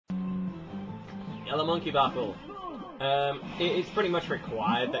Yellow Monkey Battle. It's pretty much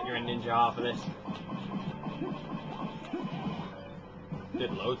required that you're a ninja for this.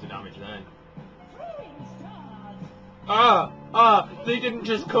 Did loads of damage then. They didn't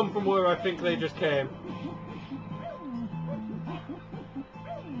just come from where I think they just came.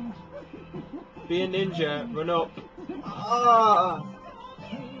 Be a ninja, run up.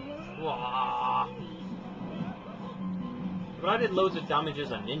 But I did loads of damage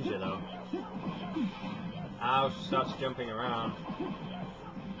as a ninja though. Ow, she starts jumping around.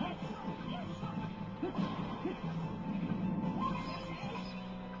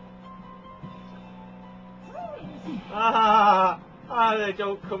 They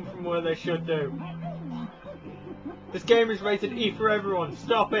don't come from where they should do. This game is rated E for everyone.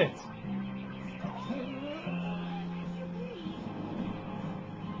 Stop it.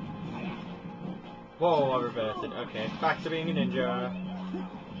 Whoa, I reversed it. Okay, back to being a ninja.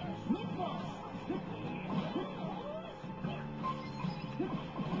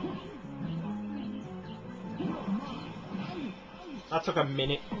 That took a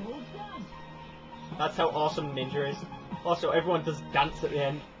minute. That's how awesome Ninja is. Also, everyone does dance at the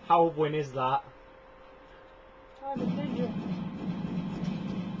end. How win is that? I'm a ninja.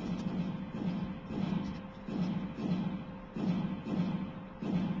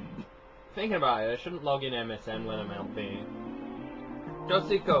 Thinking about it, I shouldn't log in MSN when I'm LP.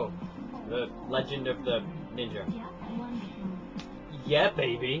 Josiko, the legend of the ninja. Yeah,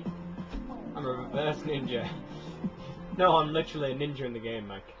 baby. I'm a reverse ninja. No, I'm literally a ninja in the game,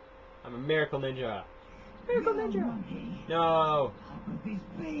 Mike. I'm a miracle ninja. Miracle ninja! No!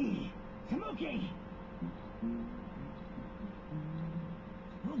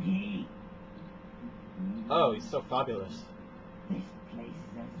 Oh, he's so fabulous. This place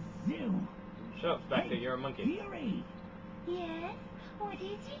is a zoo. Shut up, Spectre, you're a monkey. Fury! Yes? What is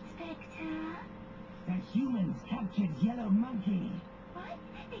it, Spectre? The humans captured Yellow Monkey. What?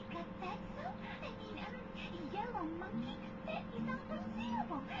 They got Fatso? Yellow Monkey? That is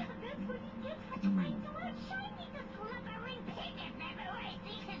unbelievable. That's what he gets for trying to outshine me. The slumbering pig. If never I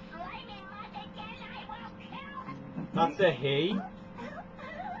see his slimy mouth again, I will kill him. That's a he?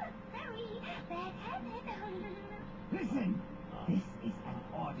 Sorry, bad habit. Listen, this is an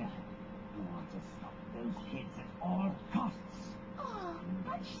order. You want to stop those kids at all costs. Oh,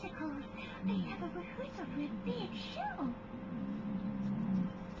 Fudgesicles. They have a rehearsal for a big show.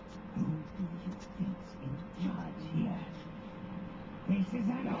 Who do you think's in charge here? This is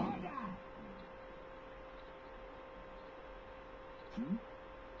an order.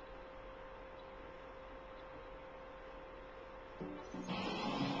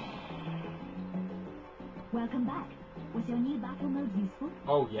 Welcome back. Was your new battle mode useful?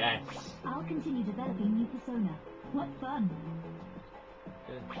 Oh, yes. I'll continue developing new persona. What fun!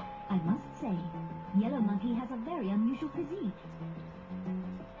 Good. I must say, Yellow Monkey has a very unusual physique.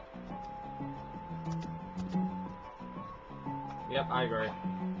 Yep, I agree.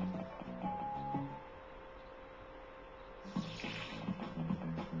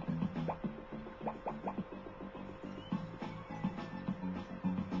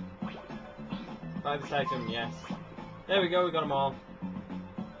 Buy this item, yes. There we go, we got them all.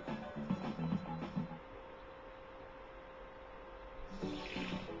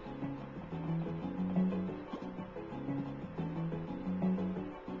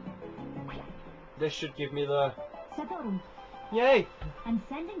 This should give me the... Satoru, Yay! I'm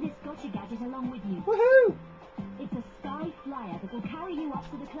sending this gotcha gadget along with you. Woohoo! It's a sky flyer that will carry you up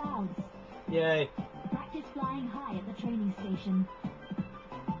to the clouds. Yay! Practice flying high at the training station.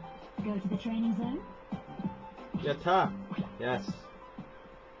 Go to the training zone. Yatta! Yes.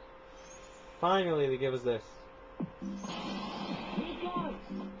 Finally they give us this.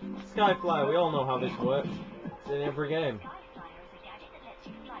 Skyflyer, we all know how this works. It's in every game. Skyflyer is a gadget that lets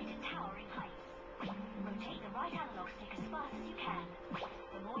you fly to towering heights. Rotate the right analog stick as fast as you can.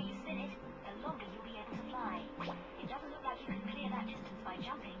 The more you spin it, the longer you'll be able to fly. It doesn't look like you can clear that distance by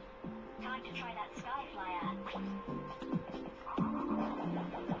jumping. Time to try that Skyflyer.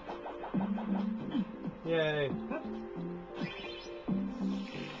 Yay!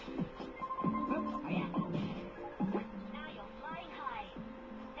 Now you're flying high.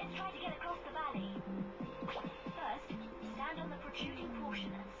 Let's try to get across the valley. First, stand on the protruding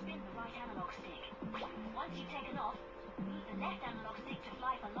portion and spin the right analog stick. Once you've taken off, move the left analog stick to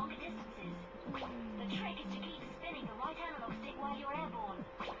fly for longer distances. The trick is to keep spinning the right analog stick while you're airborne.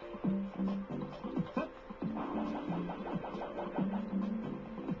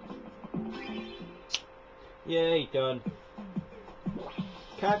 Yay, done.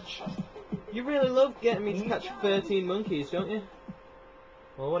 Catch. You really love getting me to catch 13 monkeys, don't you?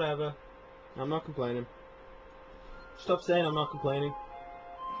 Well, whatever. I'm not complaining. Stop saying I'm not complaining.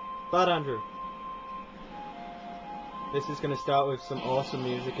 Bad Andrew. This is going to start with some awesome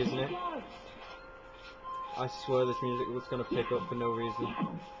music, isn't it? I swear this music was going to pick up for no reason.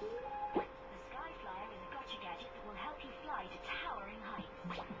 The Skyflyer is a gotcha gadget that will help you fly to towering heights.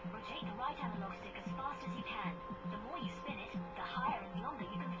 Rotate the right analog stick as fast as you can. The more you spin it, the higher and longer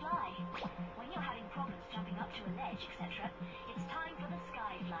you can fly. When you're having problems jumping up to a ledge, etc., it's time for the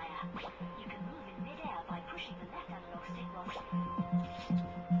Skyflyer. You can move in mid-air by pushing the left analog stick while...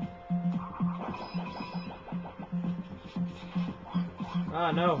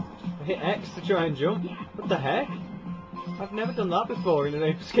 Ah no, I hit X to try and jump. What the heck? I've never done that before in an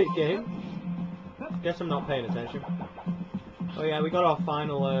Ape Escape game. Guess I'm not paying attention. Oh yeah, we got our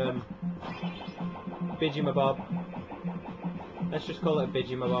final Bidgy-Mabob. Let's just call it a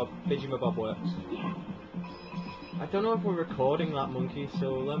Bidgy-Mabob. Bidgy-Mabob works. I don't know if we're recording that monkey,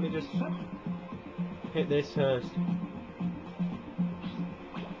 so let me just hit this first.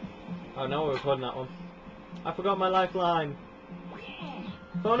 Oh no, we're recording that one. I forgot my lifeline.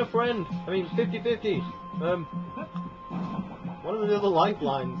 Phone a friend. I mean, 50-50. What are the other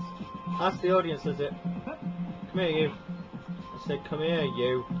lifelines? Ask the audience, does it? Come here, you. I said, come here,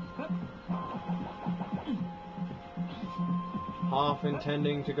 you. Half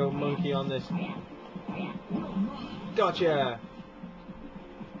intending to go monkey on this. Gotcha!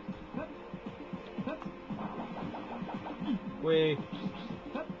 We.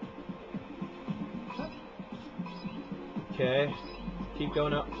 Okay. Keep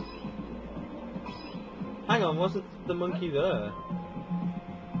going up. Hang on, wasn't the monkey there?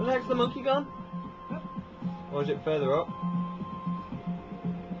 Where the heck's the monkey gone? Or is it further up?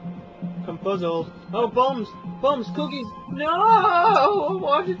 I'm puzzled. Oh, bombs! Bombs! Cookies! No! I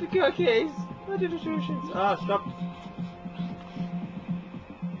wanted the cookies! I did the sushi. Ah, stop.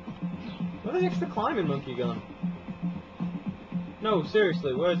 Where the heck's the climbing monkey gone? No,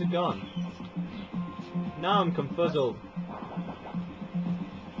 seriously, where's it gone? Now I'm confuzzled.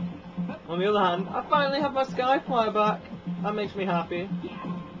 On the other hand, I finally have my Skyflyer back. That makes me happy.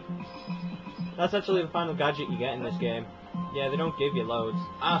 That's actually the final gadget you get in this game. Yeah, they don't give you loads.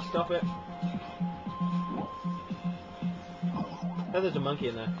 Ah, stop it. Oh, there's a monkey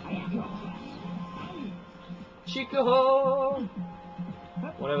in there. Chico!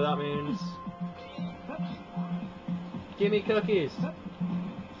 Whatever that means. Gimme cookies.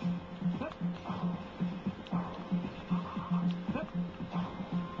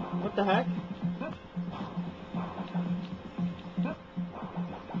 What the heck?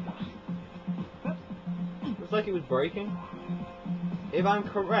 Looks like it was breaking. If I'm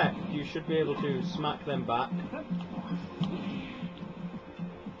correct, you should be able to smack them back.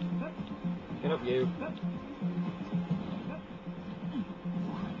 Get up, you.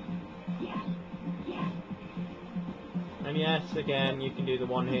 And yes, again, you can do the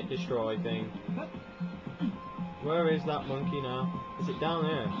one-hit destroy thing. Where is that monkey now? Is it down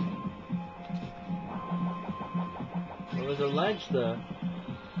there? Well, there's a ledge there.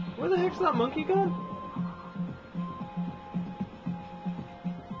 Where the heck's that monkey gone?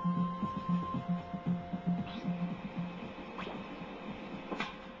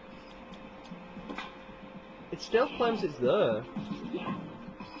 It still claims it's there.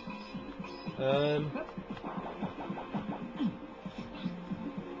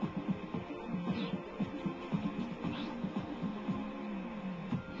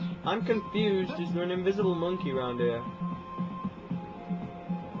 I'm confused. Is there an invisible monkey around here?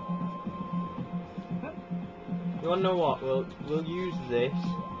 You wanna know what? We'll use this.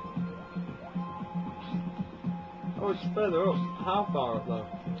 Oh, it's further up. How far up though?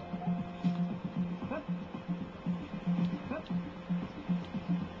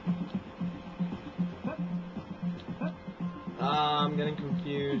 Ah, I'm getting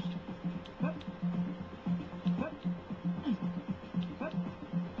confused.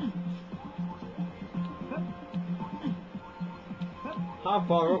 How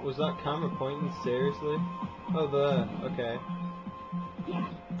far up was that camera pointing? Seriously? Oh, there. Okay.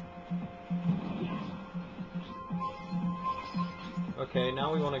 Okay,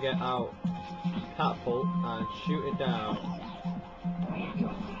 now we want to get out. Catapult and shoot it down.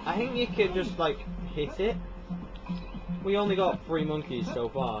 I think you could just, like, hit it. We only got 3 monkeys so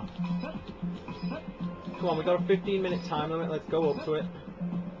far. Come on, we got a 15-minute time limit. Let's go up to it.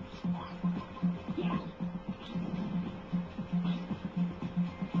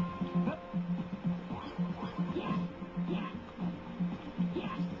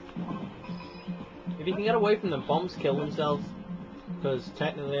 If you can get away from them, bombs kill themselves. Because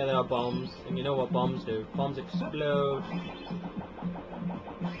technically they are bombs, and you know what bombs do. Bombs explode.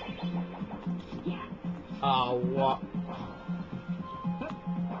 Oh, what?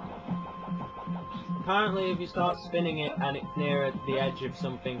 Apparently if you start spinning it and it's near the edge of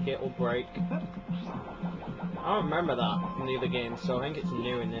something, it'll break. I don't remember that from the other games, so I think it's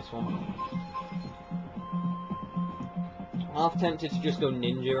new in this one. I'm half tempted to just go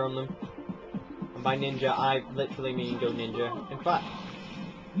ninja on them. And by ninja, I literally mean go ninja. In fact,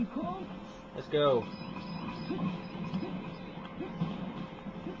 let's go.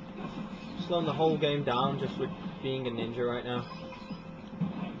 Slowing the whole game down just with being a ninja right now.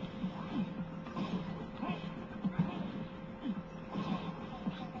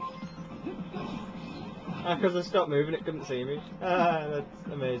 Because I stopped moving, it couldn't see me. Ah,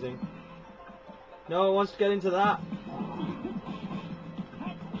 that's amazing. No one wants to get into that.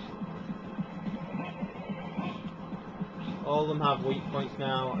 All of them have weak points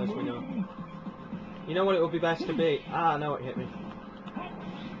now, as we know. You know what it would be best to be? Ah, no, it hit me.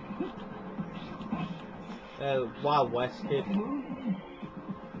 Wild West kid.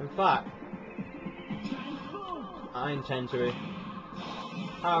 In fact, I intend to be.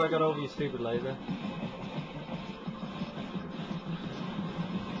 Oh, I got over your stupid laser.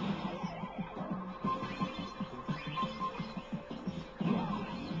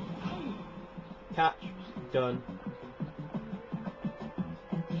 Catch. Done.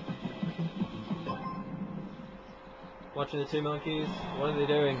 Watching the two monkeys. What are they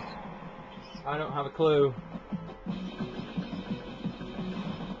doing? I don't have a clue.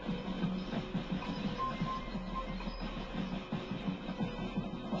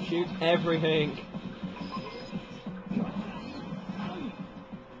 Shoot everything.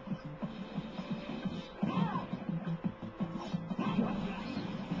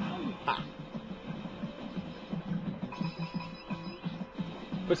 Ah.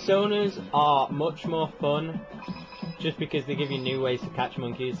 Personas are much more fun just because they give you new ways to catch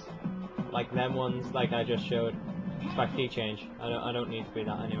monkeys. Like them ones, like I just showed. It's by key change. I don't need to be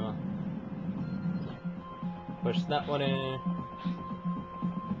that anymore. Push that one in.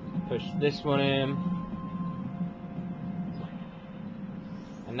 Push this one in.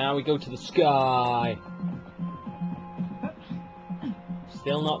 And now we go to the sky.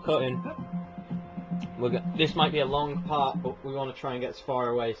 Still not cutting. This might be a long part, but we want to try and get as far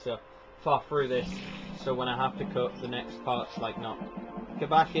away, so far through this. So when I have to cut, the next part's like not. Get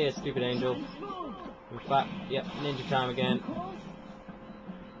back here, stupid angel. In fact, yep, ninja time again.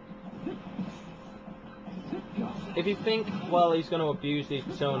 If you think, well, he's going to abuse these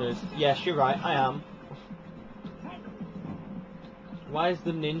personas, yes, you're right, I am. Why is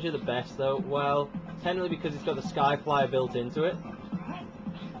the ninja the best, though? Well, technically because it's got the sky flyer built into it.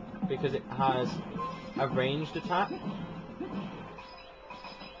 Because it has a ranged attack.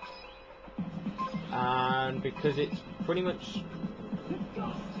 And because it's pretty much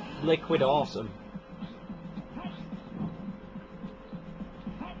liquid awesome.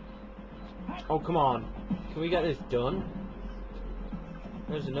 Oh, come on. Can we get this done?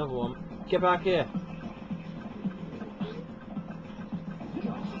 There's another one. Get back here.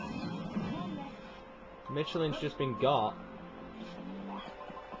 Michelin's just been got.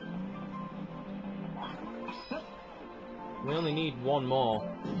 We only need one more.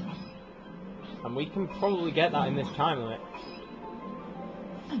 And we can probably get that in this time limit.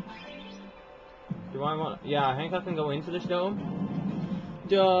 Do I want... Yeah, I think I can go into this dome.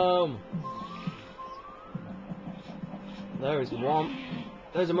 Dome! There is one.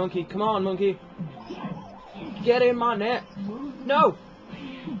 There's a monkey. Come on, monkey. Get in my net. No!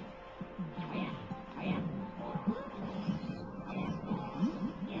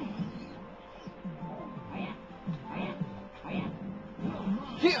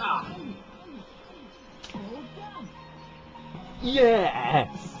 Yeah! Yes!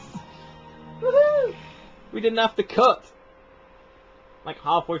 Woohoo! We didn't have to cut. Like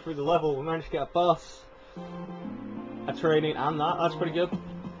halfway through the level, we managed to get a bus, a training, and that's pretty good.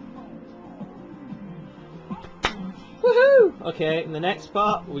 Woohoo! Okay, in the next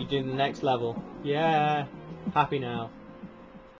part, we do the next level. Yeah, happy now.